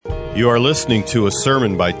You are listening to a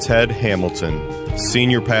sermon by Ted Hamilton,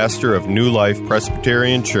 Senior Pastor of New Life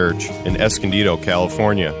Presbyterian Church in Escondido,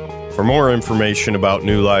 California. For more information about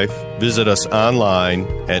New Life, visit us online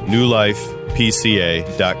at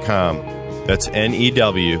newlifepca.com. That's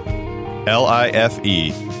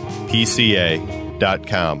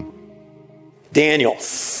NEWLIFEPCA.com. Daniel.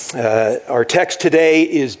 Our text today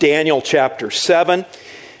is Daniel chapter 7.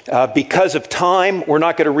 Because of time, we're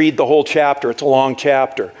not going to read the whole chapter. It's a long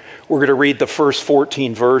chapter. We're going to read the first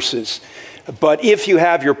 14 verses. But if you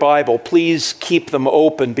have your Bible, please keep them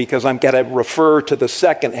open because I'm going to refer to the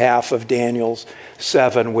second half of Daniel's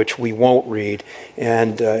 7, which we won't read.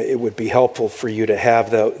 And it would be helpful for you to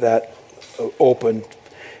have that open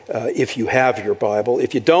if you have your Bible.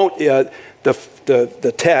 If you don't,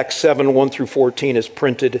 the text, 7, 1 through 14, is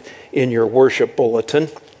printed in your worship bulletin.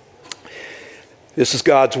 This is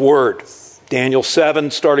God's Word. Daniel 7,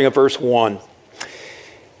 starting at verse 1.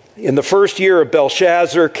 In the first year of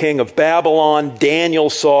Belshazzar, king of Babylon, Daniel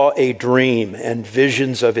saw a dream and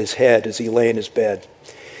visions of his head as he lay in his bed.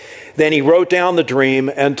 Then he wrote down the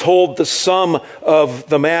dream and told the sum of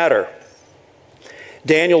the matter.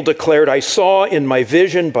 Daniel declared, I saw in my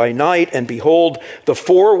vision by night, and behold, the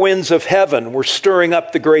four winds of heaven were stirring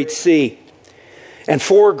up the great sea. And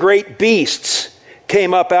four great beasts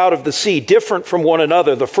came up out of the sea, different from one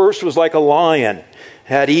another. The first was like a lion,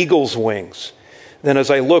 had eagle's wings. Then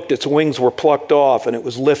as I looked, its wings were plucked off, and it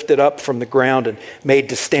was lifted up from the ground and made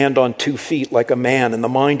to stand on 2 feet like a man, and the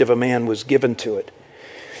mind of a man was given to it.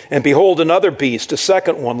 And behold, another beast, a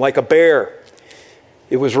second one, like a bear.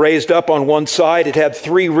 It was raised up on one side. It had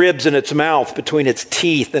 3 ribs in its mouth between its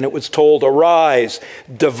teeth, and it was told, arise,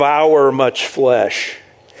 devour much flesh.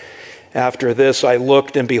 After this I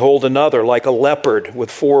looked, and behold, another, like a leopard,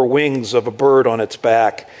 with 4 wings of a bird on its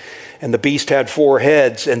back. And the beast had 4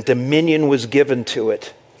 heads, and dominion was given to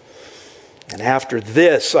it. And after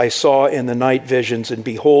this I saw in the night visions, and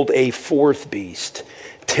behold, a 4th beast,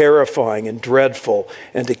 terrifying and dreadful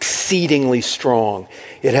and exceedingly strong.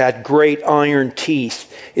 It had great iron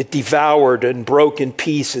teeth. It devoured and broke in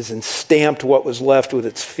pieces and stamped what was left with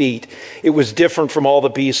its feet. It was different from all the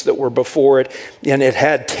beasts that were before it, and it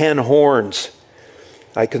had 10 horns.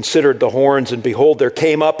 I considered the horns, and behold, there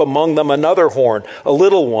came up among them another horn, a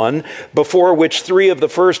little one, before which 3 of the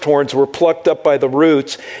first horns were plucked up by the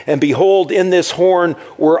roots. And behold, in this horn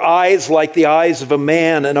were eyes like the eyes of a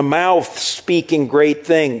man, and a mouth speaking great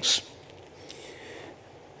things.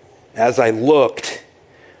 As I looked,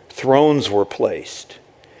 thrones were placed,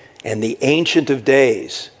 and the Ancient of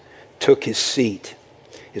Days took his seat.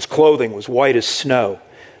 His clothing was white as snow,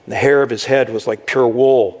 and the hair of his head was like pure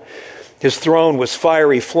wool. His throne was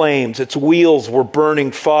fiery flames. Its wheels were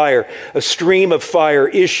burning fire. A stream of fire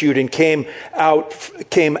issued and came out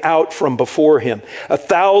from before him.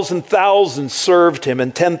 1,000,000 served him,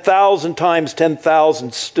 and 10,000 times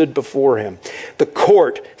 10,000 stood before him. The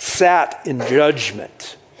court sat in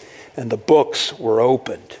judgment, and the books were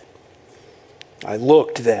opened. I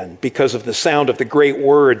looked then because of the sound of the great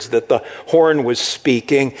words that the horn was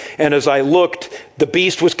speaking, and as I looked, the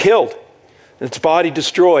beast was killed, its body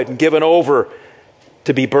destroyed and given over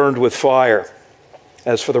to be burned with fire.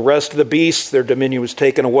 As for the rest of the beasts, their dominion was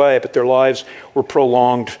taken away, but their lives were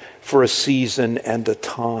prolonged for a season and a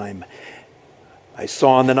time. I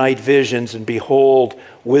saw in the night visions, and behold,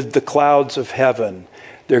 with the clouds of heaven,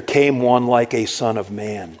 there came one like a son of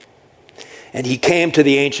man. And he came to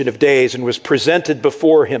the Ancient of Days and was presented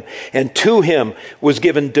before him. And to him was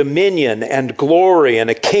given dominion and glory and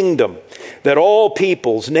a kingdom, that all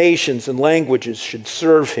peoples, nations, and languages should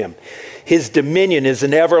serve him. His dominion is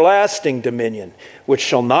an everlasting dominion, which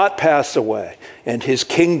shall not pass away, and his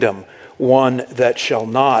kingdom one that shall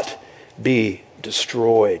not be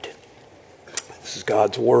destroyed. This is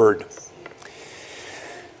God's word.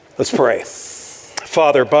 Let's pray.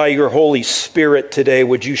 Father, by your Holy Spirit today,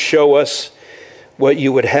 would you show us what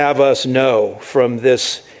you would have us know from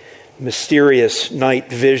this mysterious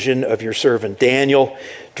night vision of your servant Daniel.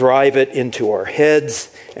 Drive it into our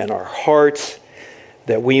heads and our hearts,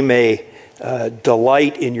 that we may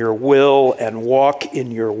delight in your will and walk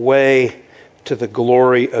in your way to the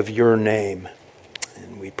glory of your name.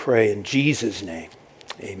 And we pray in Jesus' name.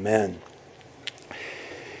 Amen.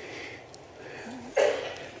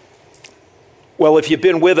 Well, if you've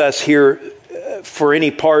been with us here for any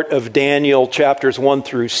part of Daniel chapters 1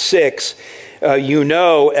 through 6, you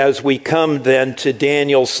know, as we come then to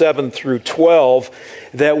Daniel 7 through 12,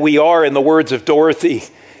 that we are, in the words of Dorothy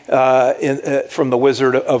from The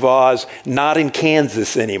Wizard of Oz, not in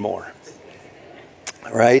Kansas anymore.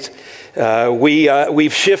 Right?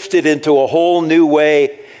 We've shifted into a whole new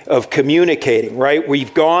way of communicating, right?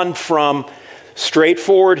 We've gone from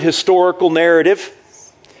straightforward historical narrative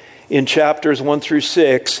in chapters 1 through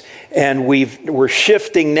 6, and we're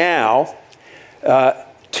shifting now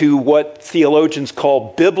to what theologians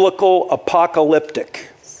call biblical apocalyptic.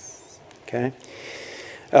 Okay?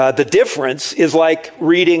 The difference is like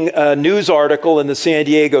reading a news article in the San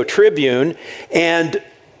Diego Tribune, and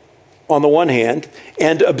on the one hand,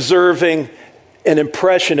 and observing an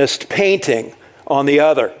impressionist painting on the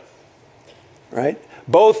other. Right?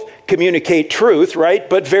 Both communicate truth, right?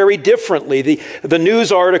 But very differently. The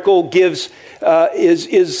news article gives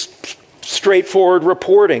is straightforward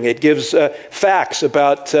reporting. It gives facts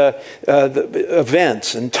about the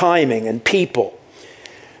events and timing and people.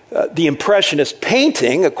 The impressionist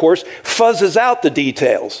painting, of course, fuzzes out the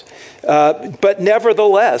details, but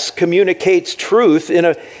nevertheless communicates truth in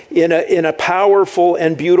a powerful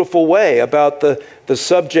and beautiful way about the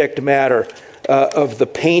subject matter of the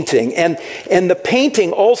painting. And the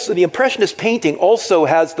painting also, the impressionist painting also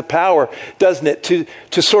has the power, doesn't it,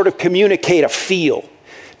 to sort of communicate a feel,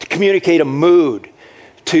 to communicate a mood,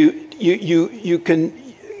 you can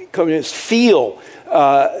feel.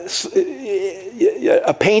 A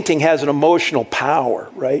painting has an emotional power,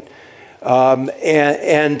 right?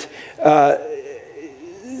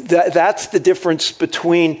 That's the difference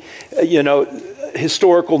between,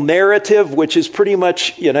 historical narrative, which is pretty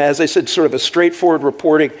much, as I said, sort of a straightforward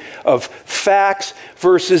reporting of facts,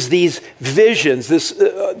 versus these visions,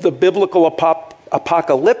 the biblical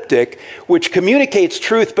apocalyptic, which communicates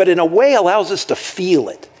truth, but in a way allows us to feel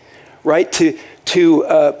it, right? To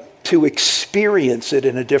experience it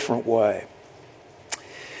in a different way.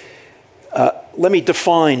 Let me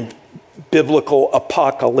define biblical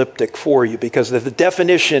apocalyptic for you, because the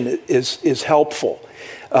definition is helpful.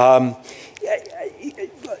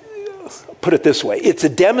 Put it this way. It's a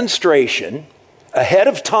demonstration ahead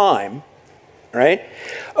of time, right,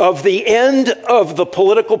 of the end of the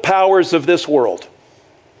political powers of this world.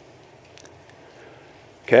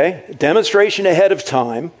 Okay? A demonstration ahead of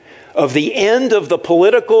time of the end of the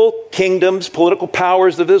political kingdoms, political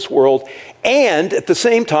powers of this world, and at the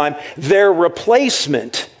same time, their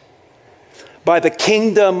replacement by the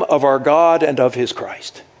kingdom of our God and of his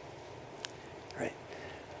Christ. Right?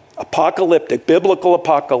 Apocalyptic, biblical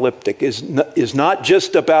apocalyptic is not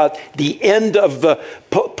just about the end of the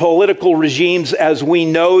political regimes as we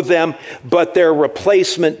know them, but their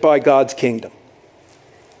replacement by God's kingdom.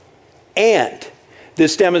 And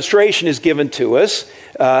this demonstration is given to us,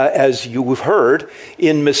 as you've heard,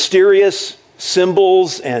 in mysterious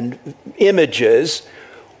symbols and images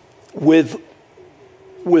with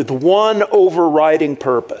one overriding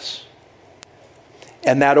purpose.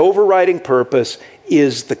 And that overriding purpose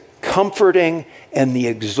is the comforting and the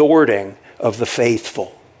exhorting of the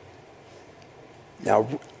faithful. Now,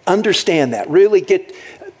 understand that. Really get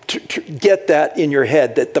that in your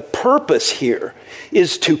head, that the purpose here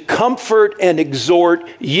is to comfort and exhort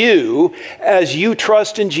you as you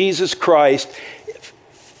trust in Jesus Christ,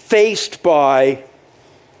 faced by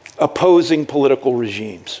opposing political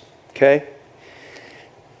regimes. Okay?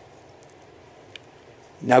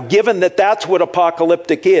 Now, given that that's what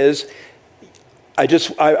apocalyptic is,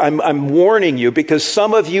 I'm warning you, because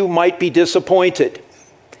some of you might be disappointed.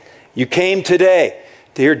 You came today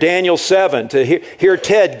to hear Daniel 7, to hear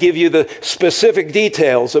Ted give you the specific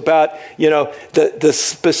details about, the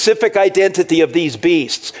specific identity of these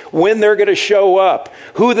beasts, when they're going to show up,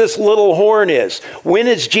 who this little horn is, when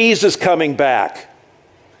is Jesus coming back.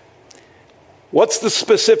 What's the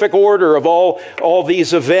specific order of all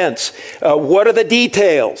these events? What are the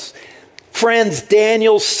details? Friends,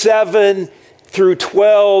 Daniel 7 through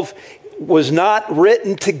 12 was not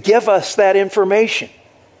written to give us that information.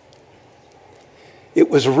 It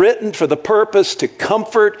was written for the purpose to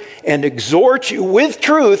comfort and exhort you with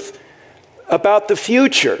truth about the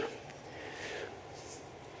future.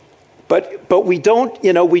 But we don't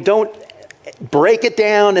break it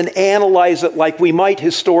down and analyze it like we might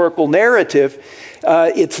historical narrative.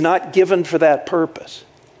 It's not given for that purpose.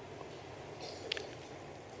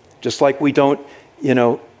 Just like we don't,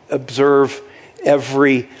 observe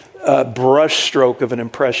every brushstroke of an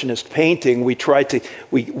impressionist painting.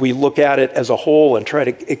 We look at it as a whole and try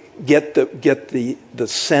to get the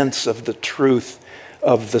sense of the truth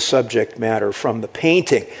of the subject matter from the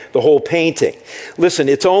painting, the whole painting. Listen,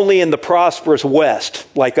 it's only in the prosperous West,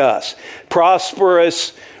 like us,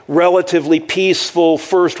 prosperous, relatively peaceful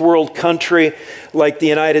first world country like the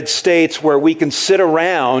United States, where we can sit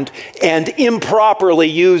around and improperly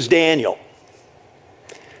use Daniel.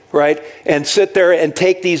 right? And sit there and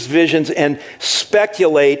take these visions and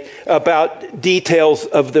speculate about details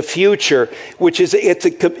of the future, which is,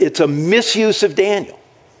 it's a misuse of Daniel.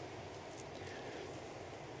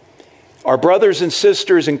 Our brothers and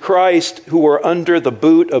sisters in Christ who are under the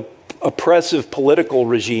boot of oppressive political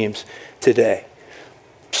regimes today,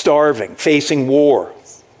 starving, facing war,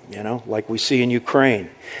 like we see in Ukraine,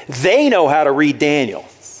 they know how to read Daniel.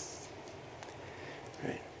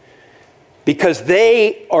 Right? Because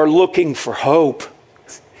they are looking for hope.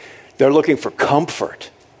 They're looking for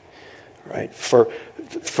comfort, right? For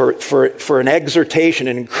an exhortation,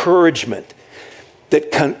 an encouragement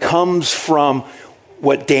that comes from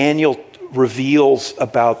what Daniel reveals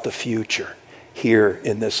about the future here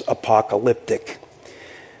in this apocalyptic.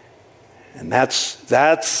 And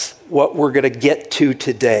that's what we're going to get to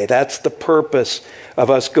today. That's the purpose of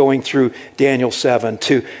us going through Daniel 7,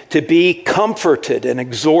 to be comforted and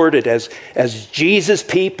exhorted as Jesus'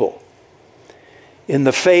 people in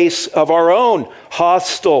the face of our own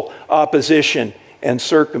hostile opposition and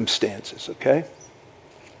circumstances, okay?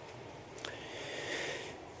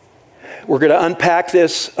 We're going to unpack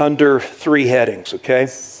this under 3 headings, okay?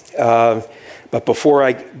 But before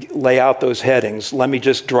I lay out those headings, let me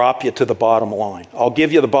just drop you to the bottom line. I'll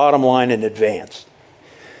give you the bottom line in advance.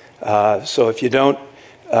 So if you don't,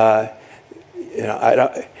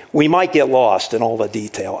 we might get lost in all the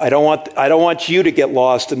detail. I don't want you to get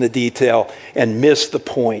lost in the detail and miss the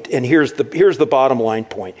point. And here's the bottom line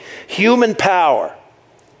point. Human power,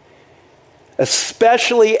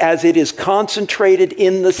 especially as it is concentrated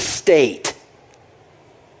in the state,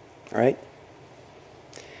 right,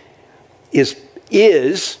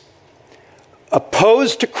 is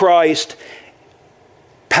opposed to Christ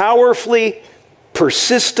powerfully,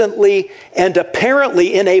 persistently, and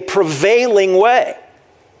apparently in a prevailing way.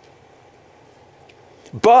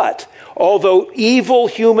 But although evil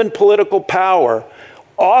human political power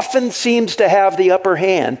often seems to have the upper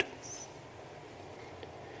hand,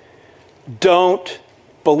 don't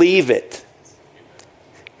believe it.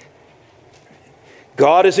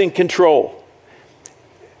 God is in control.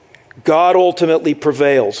 God ultimately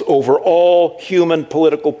prevails over all human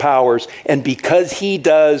political powers, and because he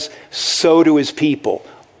does, so do his people,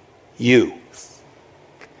 you.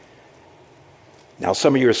 Now,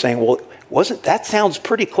 some of you are saying, well, that sounds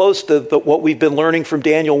pretty close to what we've been learning from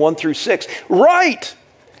Daniel 1 through 6. Right!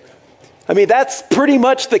 I mean, that's pretty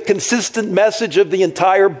much the consistent message of the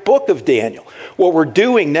entire book of Daniel. What we're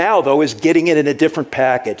doing now, though, is getting it in a different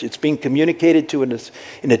package. It's being communicated to us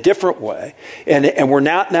in a different way. And we're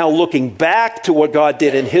not now looking back to what God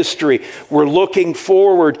did in history. We're looking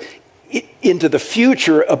forward into the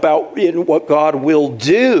future about what God will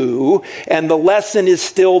do. And the lesson is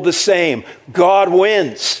still the same. God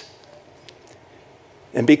wins.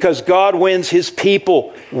 And because God wins, his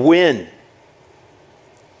people win.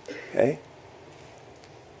 Okay?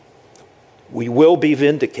 We will be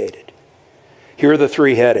vindicated. Here are the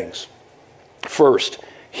 3 headings. First,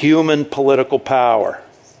 human political power.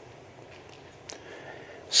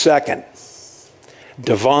 Second,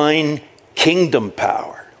 divine kingdom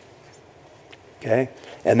power. Okay?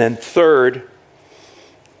 And then third,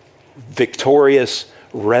 victorious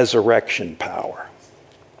resurrection power.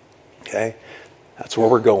 Okay? That's where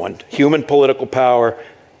we're going. Human political power,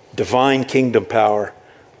 divine kingdom power,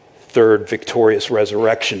 third, victorious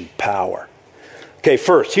resurrection power. Okay,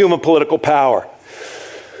 first, human political power.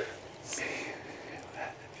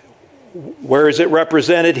 Where is it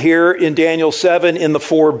represented here in Daniel 7? In the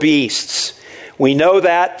 4 beasts. We know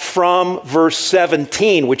that from verse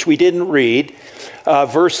 17, which we didn't read.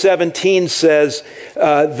 Verse 17 says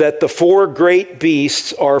that the 4 great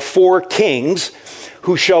beasts are 4 kings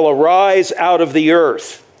who shall arise out of the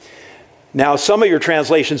earth. Now, some of your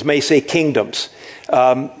translations may say kingdoms.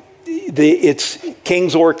 It's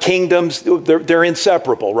kings or kingdoms. They're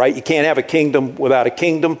inseparable, right? You can't have a kingdom without a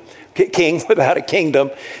kingdom. King without a kingdom.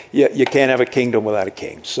 You can't have a kingdom without a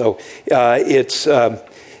king. So it's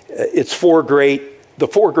 4 great. The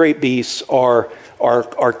 4 great beasts are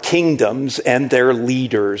kingdoms and their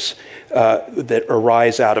leaders that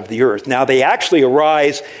arise out of the earth. Now they actually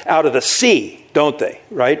arise out of the sea, don't they?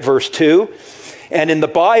 Right? Verse 2. And in the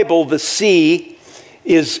Bible, the sea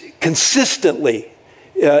is consistently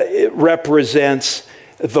it represents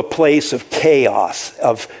the place of chaos,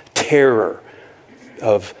 of terror,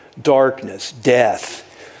 of darkness, death,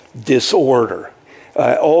 disorder,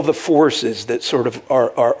 all the forces that sort of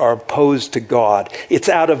are opposed to God. It's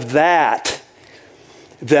out of that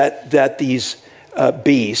these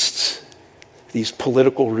beasts, these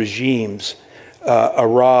political regimes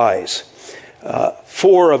arise.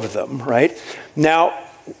 4 of them, right? Now,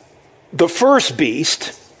 the first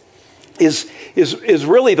beast is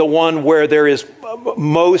really the one where there is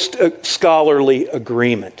most scholarly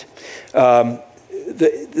agreement.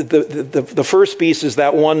 The first beast is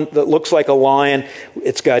that one that looks like a lion.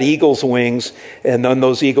 It's got eagle's wings, and then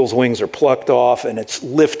those eagle's wings are plucked off, and it's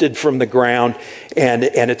lifted from the ground, and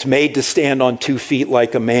it's made to stand on 2 feet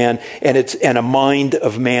like a man, and a mind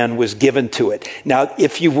of man was given to it. Now,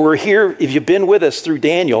 if you were here, if you've been with us through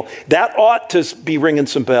Daniel, that ought to be ringing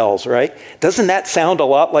some bells, right? Doesn't that sound a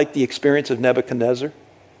lot like the experience of Nebuchadnezzar?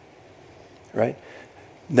 Right?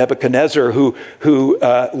 Nebuchadnezzar, who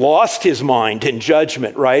lost his mind in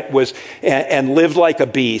judgment, right, and lived like a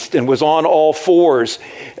beast and was on all fours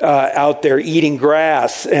out there eating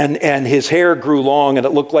grass, and his hair grew long and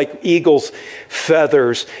it looked like eagle's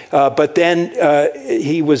feathers. But then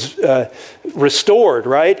he was restored,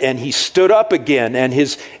 right, and he stood up again, and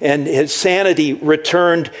his sanity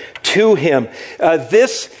returned to him.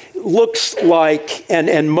 This looks like,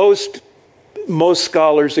 and most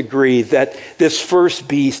scholars agree that this first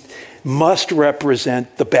beast must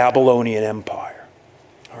represent the Babylonian Empire,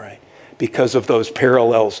 all right, because of those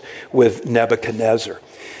parallels with Nebuchadnezzar.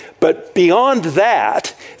 But beyond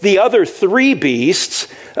that, the other 3 beasts,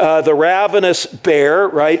 the ravenous bear,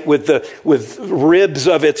 right, with ribs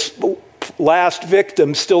of its last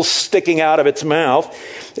victim still sticking out of its mouth,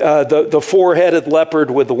 the 4-headed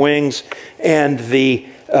leopard with the wings, and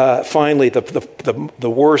finally,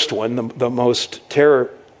 the worst one, the most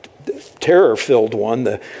terror-filled one,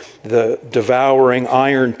 the devouring,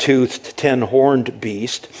 iron-toothed, 10-horned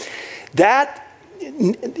beast.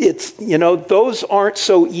 Those aren't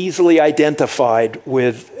so easily identified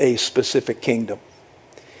with a specific kingdom.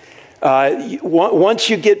 Once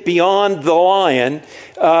you get beyond the lion,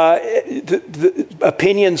 the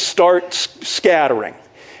opinions start scattering.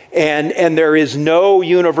 And there is no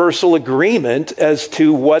universal agreement as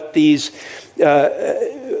to what these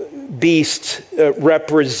beasts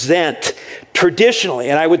represent traditionally.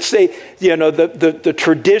 And I would say, the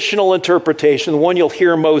traditional interpretation, the one you'll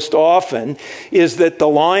hear most often, is that the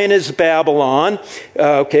lion is Babylon.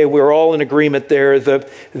 Okay, we're all in agreement there.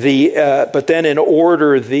 But then in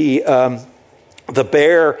order, the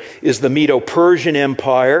bear is the Medo-Persian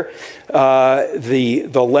Empire.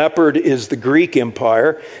 The leopard is the Greek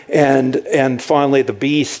Empire, and finally the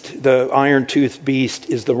beast, the iron-toothed beast,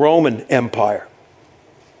 is the Roman Empire.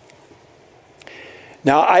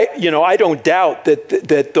 Now, I don't doubt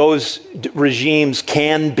that those regimes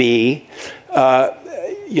can be.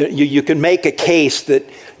 You can make a case that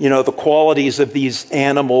the qualities of these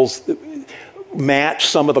animals match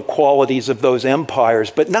some of the qualities of those empires,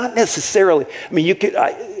 but not necessarily. I mean, you could.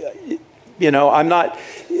 I'm not.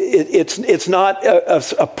 It's not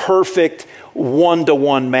a perfect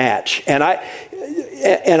 1-to-1 match, and I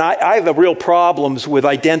have real problems with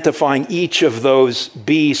identifying each of those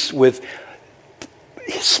beasts with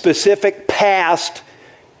specific past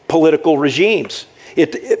political regimes.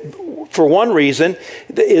 For one reason,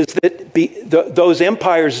 is that those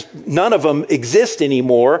empires, none of them exist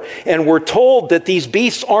anymore, and we're told that these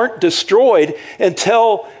beasts aren't destroyed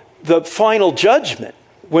until the final judgment,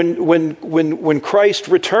 when Christ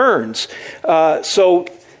returns. So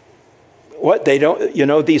what, they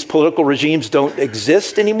don't, these political regimes don't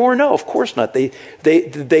exist anymore? No, of course not. They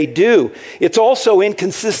do. It's also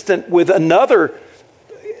inconsistent with another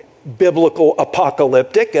biblical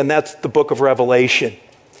apocalyptic, and that's the book of Revelation,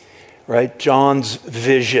 right? John's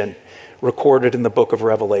vision recorded in the book of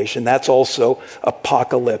Revelation. That's also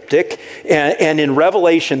apocalyptic. And in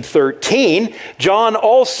Revelation 13, John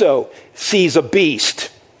also sees a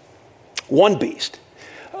beast, one beast,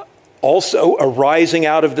 also arising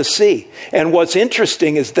out of the sea. And what's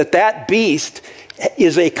interesting is that beast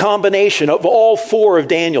is a combination of all 4 of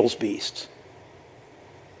Daniel's beasts.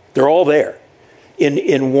 They're all there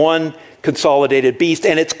in one consolidated beast.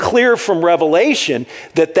 And it's clear from Revelation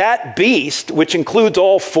that beast, which includes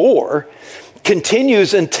all 4,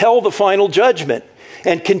 continues until the final judgment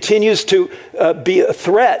and continues to be a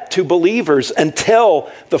threat to believers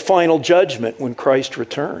until the final judgment when Christ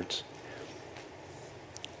returns.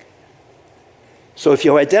 So if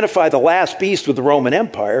you identify the last beast with the Roman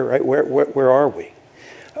Empire, right, where are we?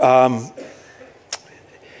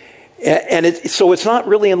 So it's not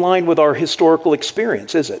really in line with our historical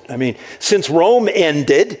experience, is it? I mean, since Rome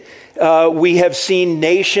ended, we have seen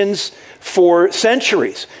nations for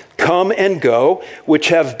centuries come and go, which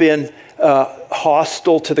have been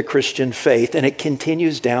hostile to the Christian faith, and it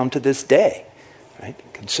continues down to this day. Right?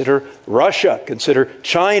 Consider Russia, consider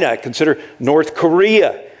China, consider North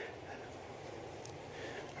Korea.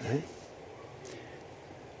 Right?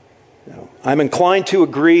 I'm inclined to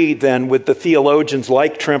agree then with the theologians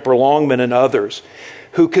like Tremper Longman and others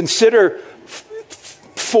who consider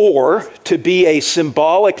 4 to be a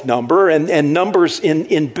symbolic number, and numbers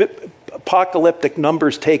in apocalyptic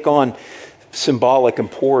numbers take on symbolic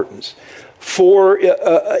importance. 4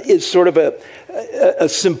 is sort of a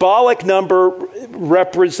symbolic number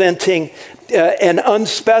representing an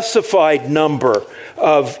unspecified number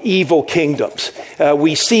of evil kingdoms.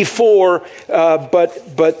 We see 4,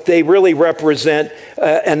 but they really represent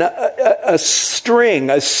a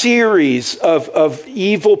series of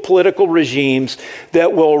evil political regimes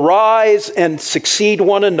that will rise and succeed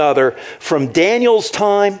one another from Daniel's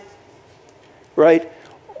time, right,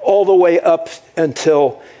 all the way up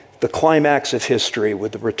until the climax of history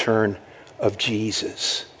with the return of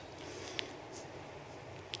Jesus.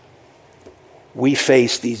 We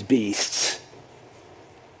face these beasts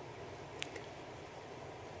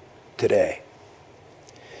today.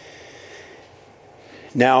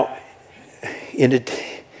 Now, the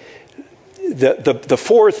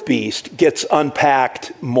fourth beast gets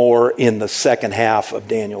unpacked more in the second half of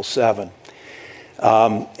Daniel 7.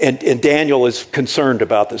 And Daniel is concerned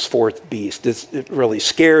about this fourth beast. It really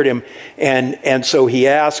scared him. And so he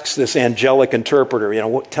asks this angelic interpreter,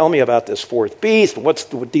 tell me about this fourth beast. What's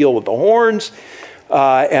the deal with the horns?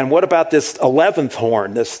 And what about this 11th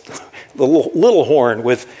horn, this little horn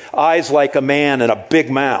with eyes like a man and a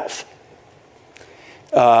big mouth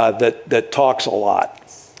that talks a lot?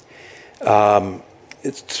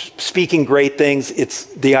 It's speaking great things.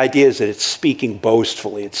 The idea is that it's speaking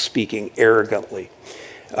boastfully. It's speaking arrogantly.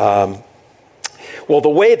 Well, the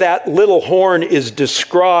way that little horn is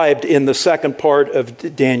described in the second part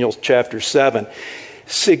of Daniel chapter 7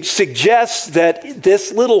 suggests that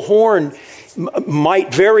this little horn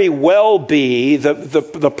might very well be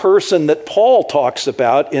the person that Paul talks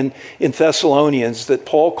about in Thessalonians, that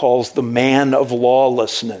Paul calls the man of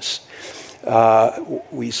lawlessness.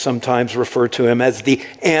 We sometimes refer to him as the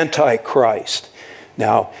Antichrist.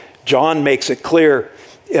 Now, John makes it clear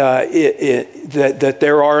that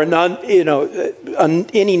there are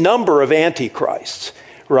any number of antichrists,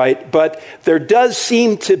 right? But there does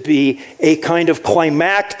seem to be a kind of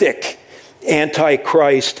climactic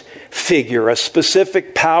Antichrist figure, a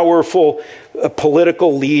specific, powerful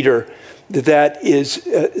political leader that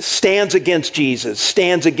stands against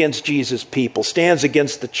Jesus' people, stands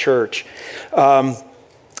against the church.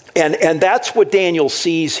 And that's what Daniel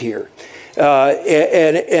sees here.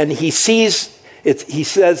 And he sees, it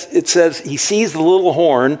says he sees the little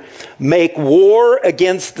horn make war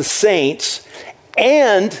against the saints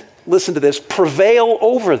and, listen to this, prevail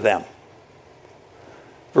over them.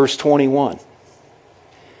 Verse 21.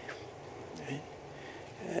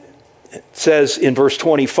 It says in verse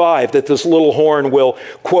 25 that this little horn will,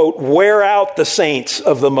 quote, wear out the saints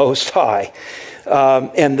of the Most High.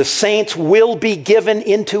 And the saints will be given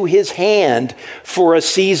into his hand for a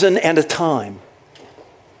season and a time.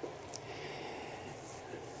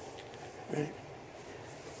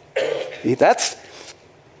 That's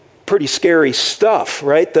pretty scary stuff,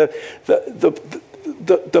 right? The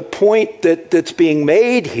point that's being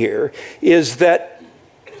made here is that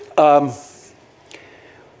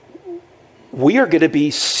we are going to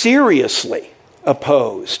be seriously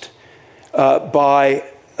opposed by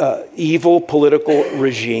evil political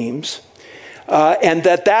regimes, and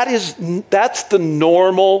that's the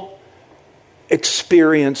normal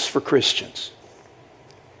experience for Christians.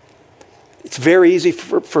 It's very easy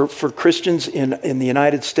for Christians in the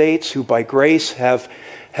United States who, by grace, have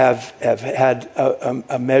had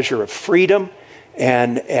a measure of freedom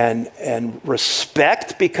and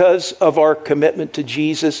respect because of our commitment to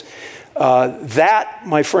Jesus. That,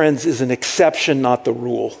 my friends, is an exception, not the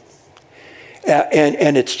rule.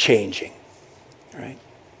 And it's changing, right?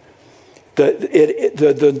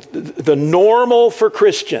 The normal for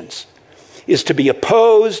Christians is to be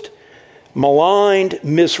opposed, maligned,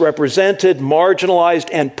 misrepresented, marginalized,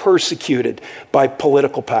 and persecuted by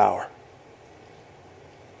political power.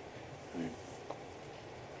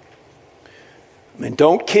 I mean,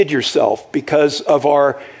 don't kid yourself because of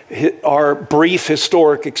our brief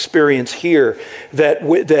historic experience here that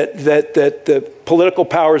the political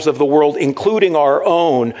powers of the world, including our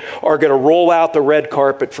own, are going to roll out the red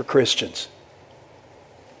carpet for Christians.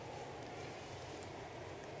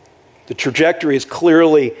 The trajectory is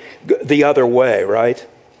clearly the other way, right?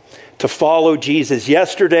 To follow Jesus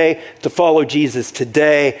yesterday, to follow Jesus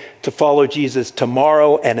today, to follow Jesus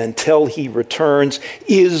tomorrow, and until he returns,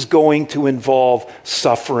 is going to involve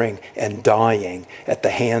suffering and dying at the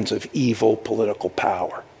hands of evil political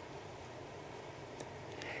power.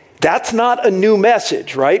 That's not a new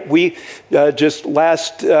message, right? We just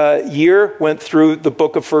last year went through the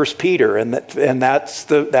book of 1 Peter, and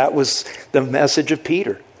that was the message of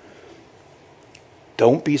Peter.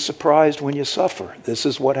 Don't be surprised when you suffer. This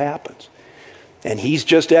is what happens. And he's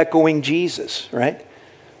just echoing Jesus, right?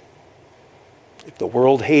 If the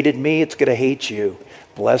world hated me, it's going to hate you.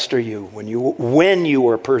 Blessed are you when you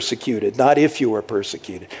are persecuted, not if you are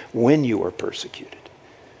persecuted, when you are persecuted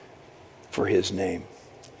for his name.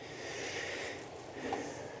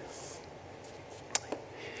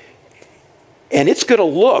 And it's going to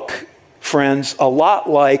look, friends, a lot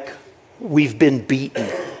like we've been beaten.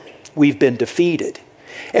 We've been defeated.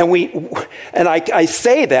 And I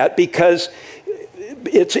say that because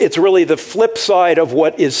it's really the flip side of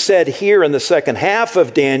what is said here in the second half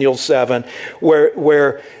of Daniel 7,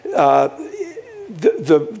 where the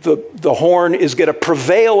horn is going to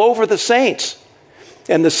prevail over the saints.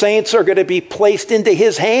 And the saints are going to be placed into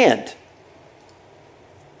his hand.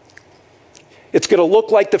 It's going to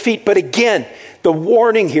look like defeat. But again, the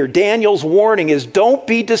warning here, Daniel's warning is don't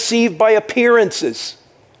be deceived by appearances.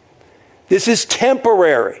 This is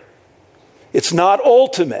temporary. It's not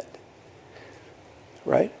ultimate.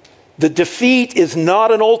 Right? The defeat is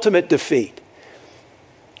not an ultimate defeat.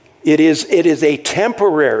 It is a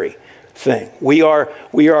temporary thing. We are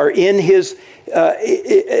in his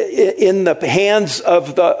in the hands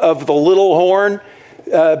of the little horn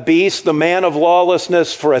beast, the man of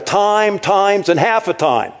lawlessness, for a time, times, and half a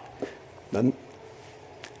time.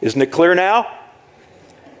 Isn't it clear now?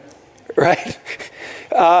 Right?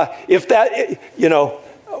 If that,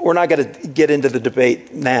 we're not going to get into the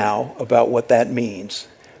debate now about what that means.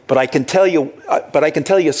 But I can tell you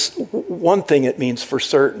one thing it means for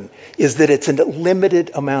certain is that it's a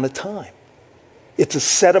limited amount of time. It's a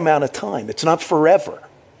set amount of time. It's not forever.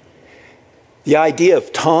 The idea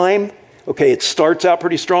of time, okay, it starts out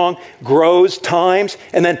pretty strong, grows times,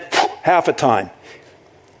 and then half a time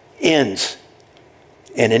ends.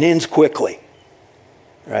 And it ends quickly,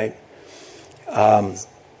 right?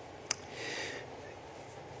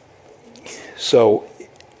 So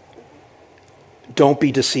don't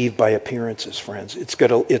be deceived by appearances, friends.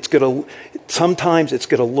 Sometimes it's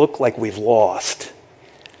gonna look like we've lost,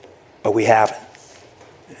 but we haven't.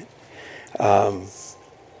 And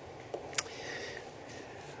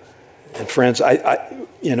friends,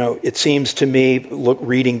 it seems to me,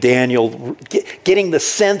 reading Daniel, getting the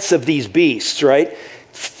sense of these beasts, right?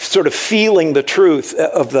 Sort of feeling the truth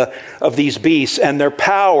of these beasts and their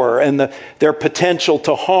power and their potential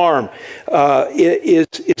to harm is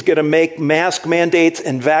going to make mask mandates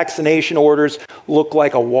and vaccination orders look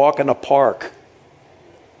like a walk in a park.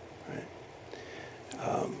 Right?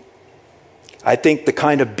 I think the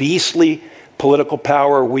kind of beastly political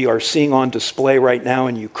power we are seeing on display right now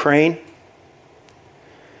in Ukraine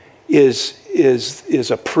is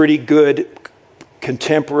a pretty good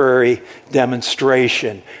contemporary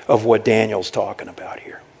demonstration of what Daniel's talking about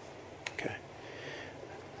here. Okay.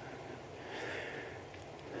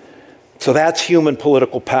 So that's human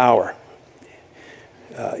political power.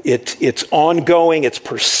 It's ongoing, it's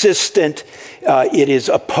persistent, it is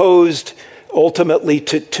opposed ultimately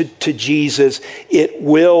to Jesus. It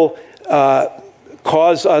will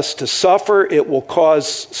cause us to suffer, it will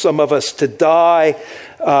cause some of us to die,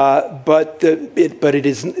 but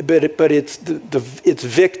its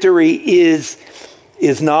victory is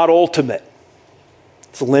not ultimate.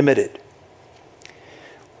 It's limited.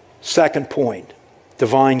 Second point,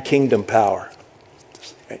 divine kingdom power.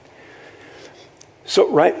 Right?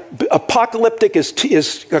 So, right, apocalyptic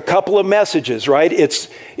is a couple of messages, right? It's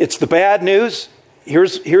the bad news.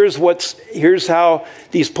 Here's how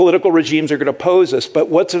these political regimes are going to oppose us.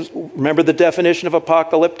 But remember the definition of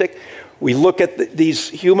apocalyptic? We look at these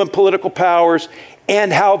human political powers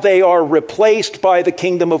and how they are replaced by the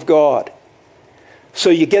kingdom of God.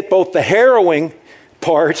 So you get both the harrowing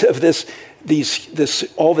part of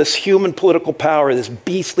all this human political power, this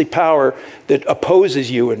beastly power that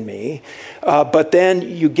opposes you and me, but then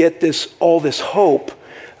you get all this hope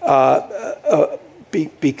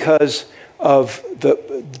because of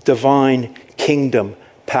the divine kingdom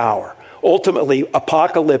power. Ultimately,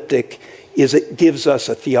 apocalyptic it gives us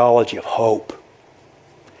a theology of hope,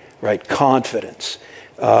 right? Confidence,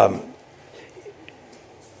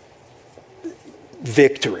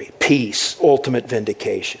 victory, peace, ultimate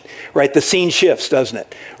vindication, right? The scene shifts, doesn't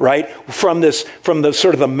it? Right? From the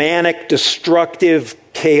sort of the manic, destructive,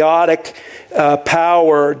 chaotic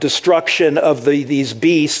power, destruction of these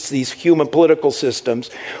beasts, these human political systems,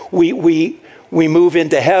 we move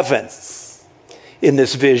into heaven in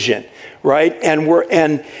this vision, right? And where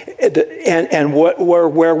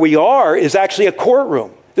we are is actually a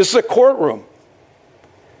courtroom. This is a courtroom.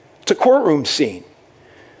 It's a courtroom scene.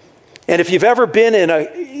 And if you've ever been in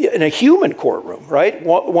a human courtroom, right,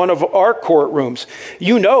 one of our courtrooms,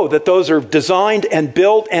 you know that those are designed and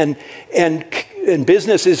built and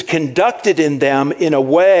business is conducted in them in a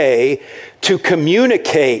way to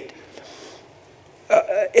communicate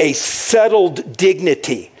a settled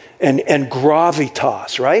dignity and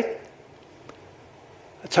gravitas, right?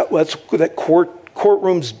 That's that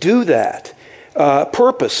courtrooms do that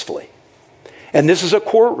purposefully. And this is a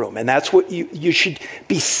courtroom, and that's what you should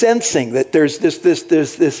be sensing, that there's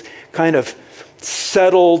this kind of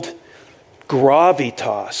settled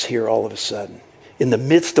gravitas here all of a sudden. In the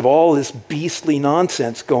midst of all this beastly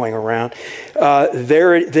nonsense going around,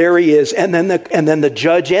 there he is, and then the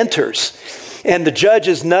judge enters, and the judge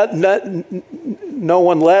is no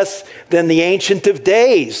one less than the Ancient of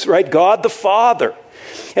Days, right? God the Father.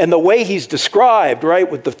 And the way he's described, right,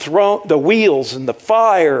 with the throne, the wheels and the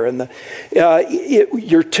fire, and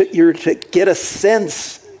you're to get a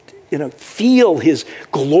sense, feel his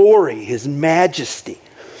glory, his majesty,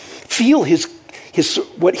 feel his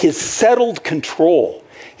settled control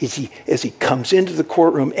as he comes into the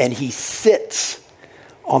courtroom and he sits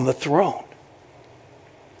on the throne,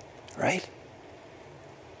 right?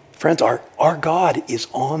 Friends, our God is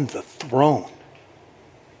on the throne.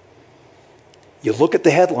 You look at the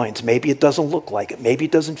headlines, maybe it doesn't look like it, maybe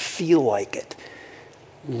it doesn't feel like it.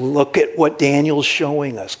 Look at what Daniel's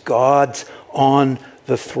showing us. God's on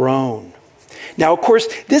the throne. Now, of course,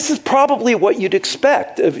 this is probably what you'd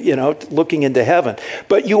expect of, looking into heaven.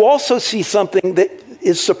 But you also see something that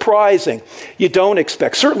is surprising. You don't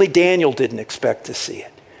expect. Certainly Daniel didn't expect to see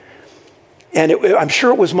it. And I'm sure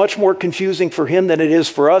it was much more confusing for him than it is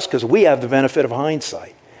for us, because we have the benefit of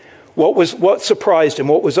hindsight. What surprised him?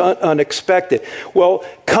 What was unexpected? Well,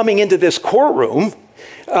 coming into this courtroom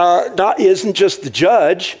isn't just the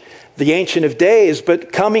judge, the Ancient of Days,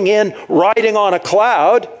 but coming in riding on a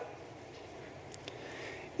cloud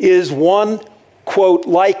is one, quote,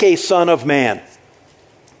 like a son of man.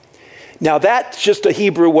 Now that's just a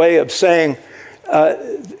Hebrew way of saying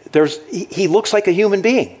he looks like a human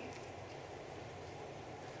being.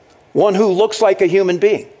 One who looks like a human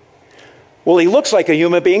being. Well, he looks like a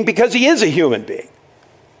human being because he is a human being,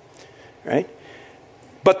 right?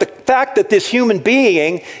 But the fact that this human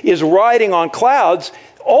being is riding on clouds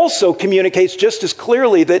also communicates just as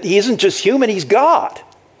clearly that he isn't just human, he's God.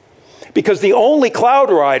 Because the only cloud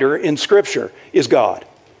rider in Scripture is God.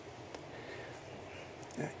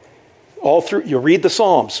 All through, you read the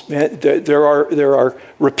Psalms, there are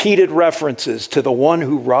repeated references to the one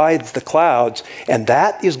who rides the clouds, and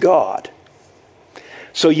that is God.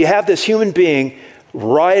 So you have this human being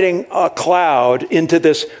riding a cloud into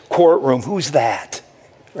this courtroom. Who's that?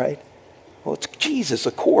 Right? Well, it's Jesus,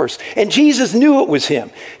 of course. And Jesus knew it was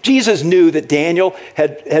him. Jesus knew that Daniel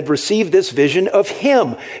had received this vision of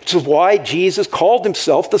him. Which is why Jesus called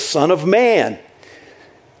himself the Son of Man.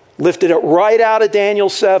 Lifted it right out of Daniel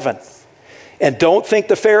 7. And don't think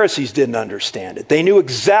the Pharisees didn't understand it. They knew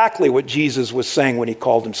exactly what Jesus was saying when he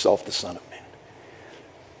called himself the Son of Man.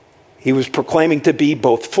 He was proclaiming to be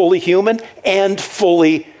both fully human and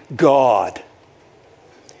fully God.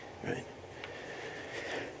 Right?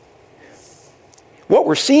 What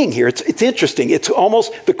we're seeing here, it's interesting.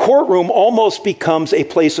 The courtroom almost becomes a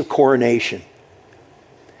place of coronation.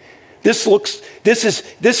 This is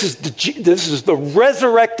the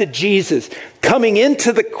resurrected Jesus coming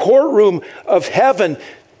into the courtroom of heaven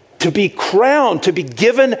to be crowned, to be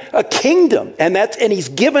given a kingdom, and he's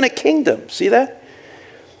given a kingdom. See that?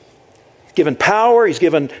 Given power, he's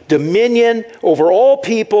given dominion over all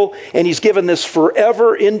people, and he's given this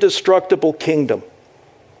forever indestructible kingdom.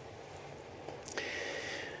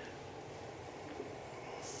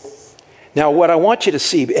 Now, what I want you to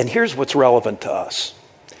see, and here's what's relevant to us,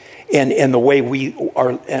 and the way we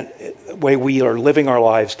are living our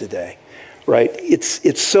lives today, right?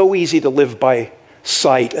 It's so easy to live by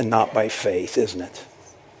sight and not by faith, isn't it?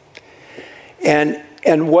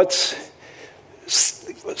 And what's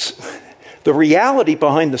the reality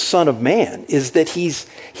behind the Son of Man is that he's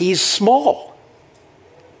small.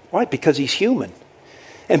 Why? Because he's human.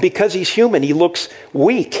 And because he's human, he looks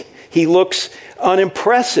weak. He looks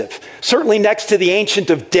unimpressive. Certainly next to the Ancient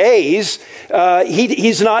of Days,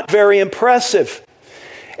 he's not very impressive.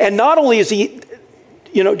 And not only is he,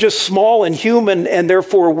 just small and human and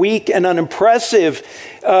therefore weak and unimpressive,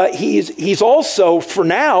 he's also, for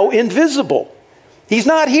now, invisible. He's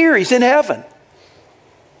not here. He's in heaven.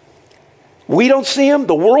 We don't see him.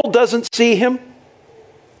 The world doesn't see him.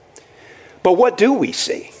 But what do we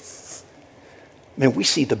see? We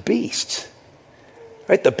see the beasts.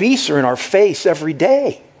 Right? The beasts are in our face every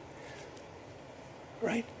day.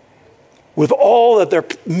 Right? With all of their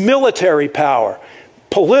military power,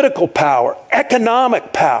 political power,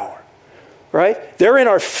 economic power. Right? They're in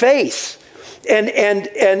our face.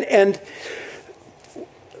 And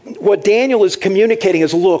what Daniel is communicating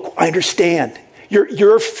is, look, I understand.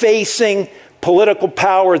 You're facing political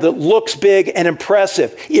power that looks big and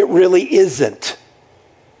impressive. It really isn't.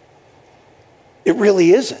 It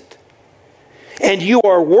really isn't. And you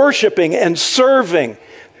are worshiping and serving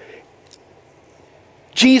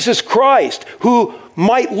Jesus Christ, who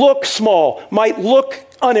might look small, might look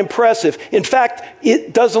unimpressive. In fact,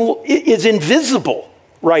 it is invisible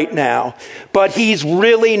right now, but he's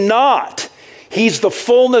really not. He's the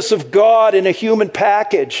fullness of God in a human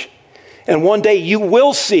package. And one day you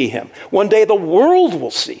will see him. One day the world will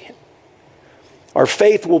see him. Our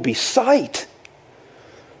faith will be sight.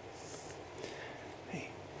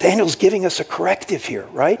 Daniel's giving us a corrective here,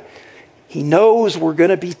 right? He knows we're going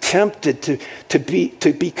to be tempted to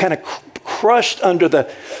be kind of crushed under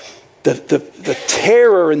the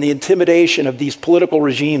terror and the intimidation of these political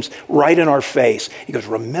regimes right in our face. He goes,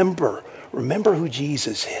 remember who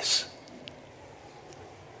Jesus is.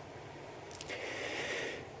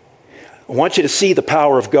 I want you to see the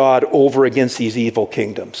power of God over against these evil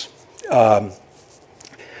kingdoms.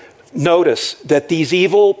 Notice that these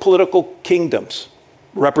evil political kingdoms,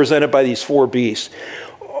 represented by these four beasts,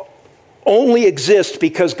 only exist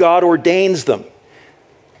because God ordains them.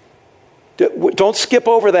 Don't skip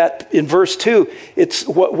over that in verse 2. It's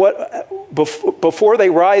before they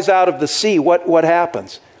rise out of the sea, what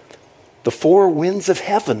happens? The four winds of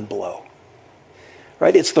heaven blow.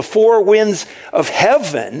 Right? It's the four winds of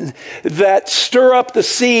heaven that stir up the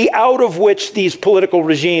sea out of which these political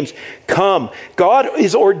regimes come. God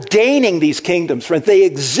is ordaining these kingdoms, friends. They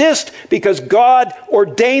exist because God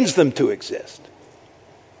ordains them to exist.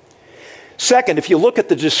 Second, if you look at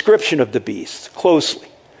the description of the beasts closely,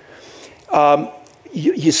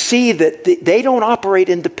 you see that they don't operate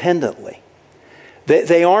independently.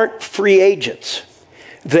 They aren't free agents.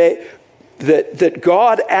 That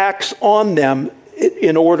God acts on them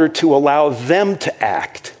in order to allow them to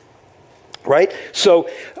act. Right? So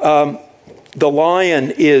the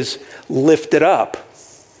lion is lifted up.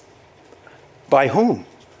 By whom?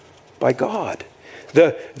 By God.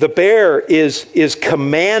 The bear is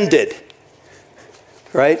commanded,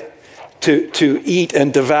 right, to eat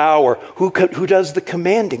and devour. Who does the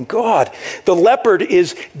commanding? God. The leopard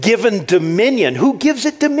is given dominion. Who gives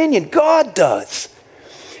it dominion? God does.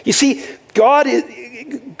 You see, God is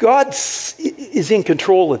in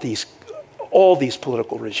control of all these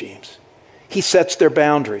political regimes. He sets their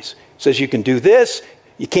boundaries. Says you can do this,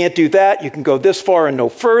 you can't do that, you can go this far and no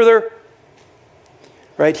further.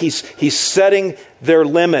 Right? He's setting their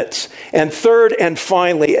limits. And third and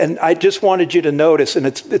finally, and I just wanted you to notice, and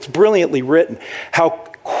it's brilliantly written, how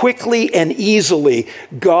quickly and easily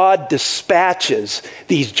God dispatches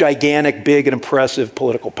these gigantic, big, and impressive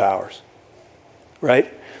political powers. Right?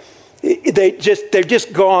 They're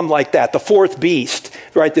just gone like that. The fourth beast,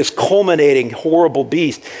 right, this culminating horrible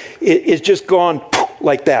beast, is just gone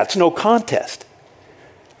like that. It's no contest.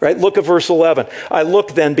 Right? Look at verse 11. I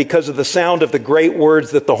looked then because of the sound of the great words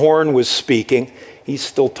that the horn was speaking. He's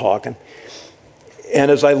still talking. And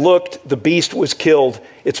as I looked, the beast was killed,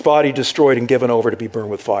 its body destroyed and given over to be burned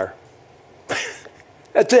with fire.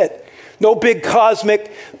 That's it. No big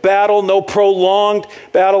cosmic battle, no prolonged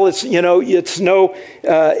battle. It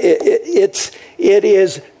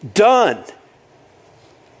is done.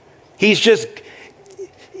 He's just,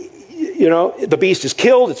 the beast is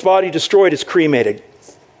killed, its body destroyed, it's cremated.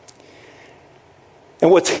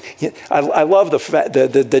 And I love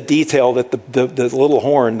the detail that the little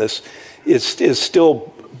horn is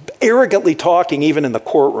still arrogantly talking even in the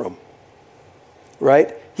courtroom,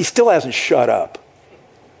 right? He still hasn't shut up.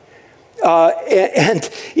 And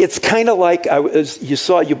it's kind of like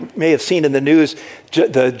you may have seen in the news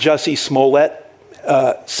the Jussie Smollett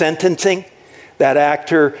sentencing. That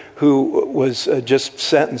actor who was just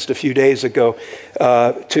sentenced a few days ago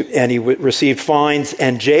and he received fines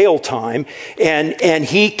and jail time, and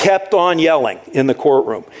he kept on yelling in the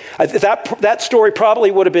courtroom. That story probably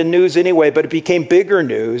would have been news anyway, but it became bigger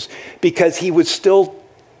news because he was still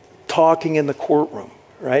talking in the courtroom,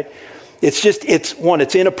 right? It's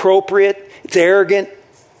inappropriate, it's arrogant,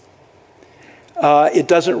 it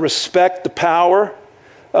doesn't respect the power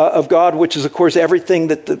of God, which is, of course, everything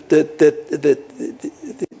that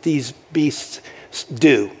these beasts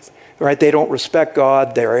do. Right? They don't respect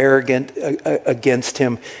God. They're arrogant against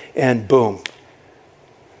him. And boom.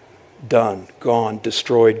 Done. Gone.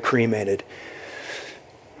 Destroyed. Cremated.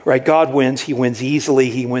 Right? God wins. He wins easily.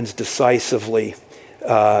 He wins decisively.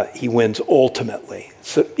 He wins ultimately.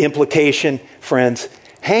 So implication, friends,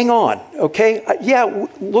 hang on, okay?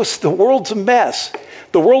 Look, the world's a mess.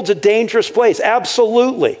 The world's a dangerous place,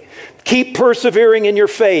 absolutely. Keep persevering in your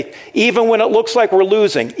faith, even when it looks like we're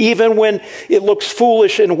losing, even when it looks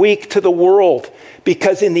foolish and weak to the world,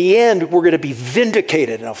 because in the end, we're going to be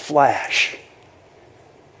vindicated in a flash.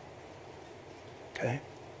 Okay?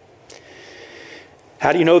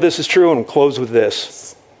 How do you know this is true? And we'll close with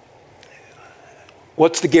this.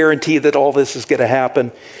 What's the guarantee that all this is going to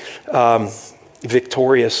happen?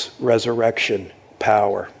 Victorious resurrection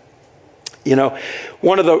power. You know,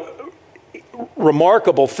 one of the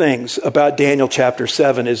remarkable things about Daniel chapter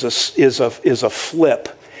 7 is a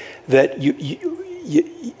flip that you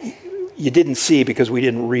didn't see because we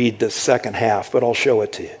didn't read the second half, but I'll show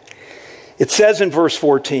it to you. It says in verse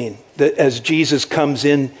 14 that as Jesus comes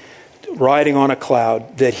in riding on a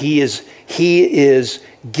cloud, that he is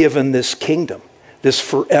given this kingdom, this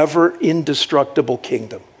forever indestructible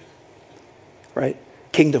kingdom, right?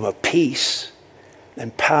 Kingdom of peace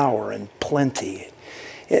and power and plenty.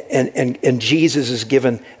 And Jesus is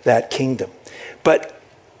given that kingdom. But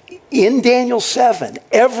in Daniel 7,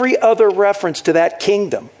 every other reference to that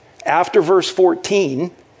kingdom, after verse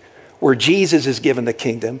 14, where Jesus is given the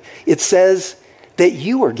kingdom, it says that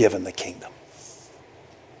you are given the kingdom.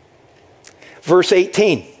 Verse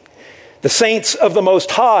 18, the saints of the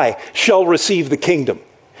Most High shall receive the kingdom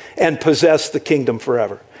and possess the kingdom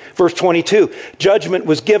forever. Verse 22, judgment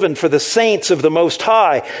was given for the saints of the Most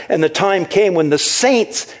High, and the time came when the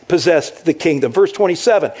saints possessed the kingdom. Verse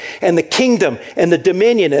 27, and the kingdom and the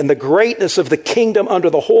dominion and the greatness of the kingdom under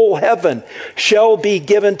the whole heaven shall be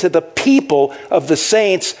given to the people of the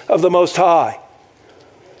saints of the Most High.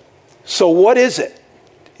 So what is it?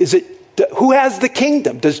 Who has the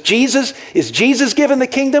kingdom? Is Jesus given the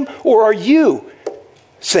kingdom, or are you,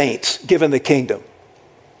 saints, given the kingdom?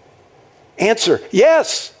 Answer,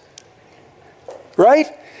 yes. Right?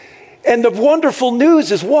 And the wonderful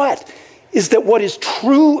news is what? Is that what is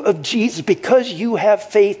true of Jesus, because you have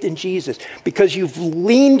faith in Jesus, because you've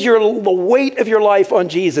leaned the weight of your life on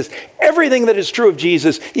Jesus, everything that is true of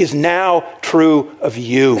Jesus is now true of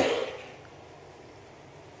you.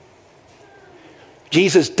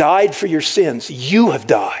 Jesus died for your sins. You have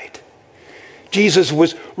died. Jesus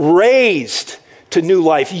was raised to new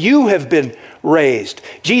life. You have been raised.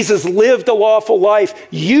 Jesus lived a lawful life.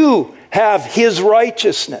 You have his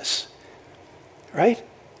righteousness. Right?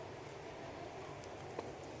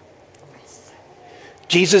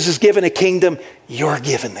 Jesus is given a kingdom. You're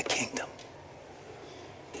given the kingdom.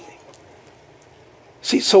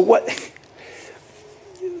 See, so what?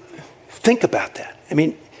 Think about that. I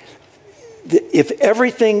mean, if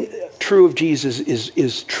everything true of Jesus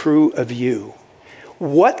is true of you,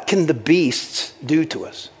 what can the beasts do to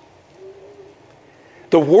us?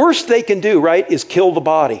 The worst they can do, right, is kill the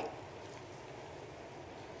body.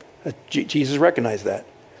 Jesus recognized that.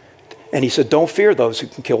 And he said, don't fear those who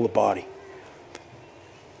can kill the body.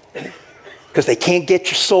 Because they can't get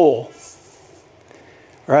your soul.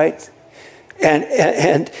 Right?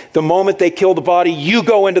 And the moment they kill the body, you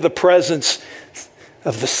go into the presence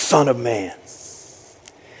of the Son of Man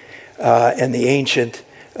and the Ancient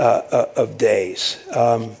of Days.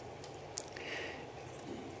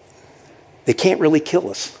 They can't really kill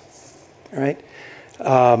us, right?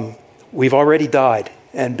 We've already died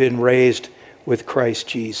and been raised with Christ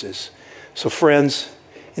Jesus. So friends,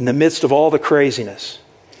 in the midst of all the craziness,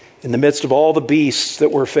 in the midst of all the beasts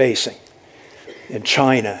that we're facing in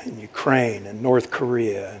China, in Ukraine, and North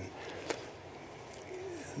Korea,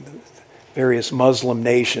 and various Muslim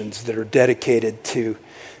nations that are dedicated to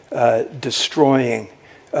destroying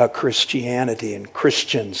Christianity and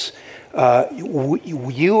Christians,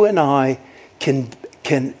 you and I can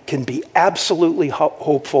be absolutely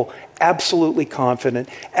hopeful, absolutely confident,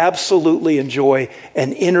 absolutely enjoy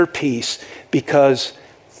an inner peace because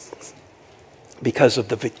of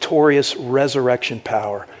the victorious resurrection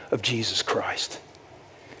power of Jesus Christ.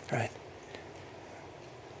 Right?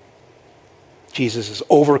 Jesus has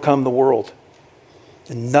overcome the world,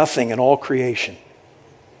 and nothing in all creation,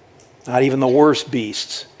 not even the worst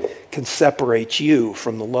beasts, can separate you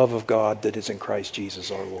from the love of God that is in Christ Jesus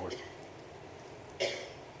our Lord.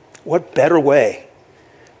 What better way,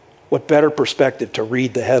 what better perspective to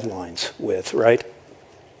read the headlines with, right?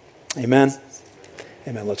 Amen?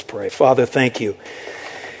 Amen. Let's pray. Father, thank you.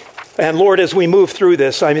 And Lord, as we move through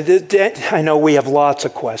this, I know we have lots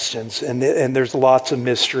of questions, and there's lots of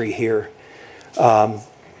mystery here. And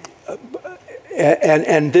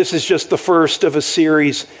this is just the first of a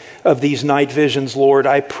series of these night visions, Lord.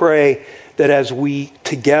 I pray that as we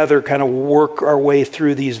together kind of work our way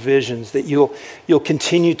through these visions, that you'll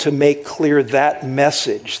continue to make clear that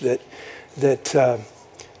message that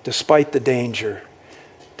despite the danger,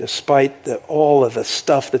 despite all of the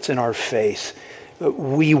stuff that's in our face,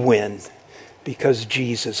 we win because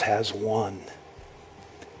Jesus has won.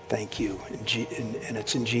 Thank you. And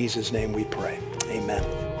it's in Jesus' name we pray. Amen.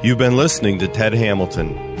 You've been listening to Ted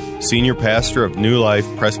Hamilton, Senior Pastor of New Life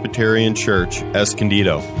Presbyterian Church,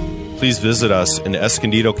 Escondido. Please visit us in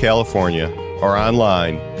Escondido, California, or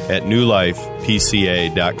online at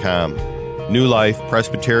newlifepca.com. New Life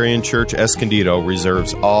Presbyterian Church Escondido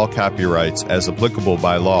reserves all copyrights as applicable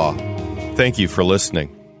by law. Thank you for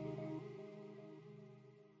listening.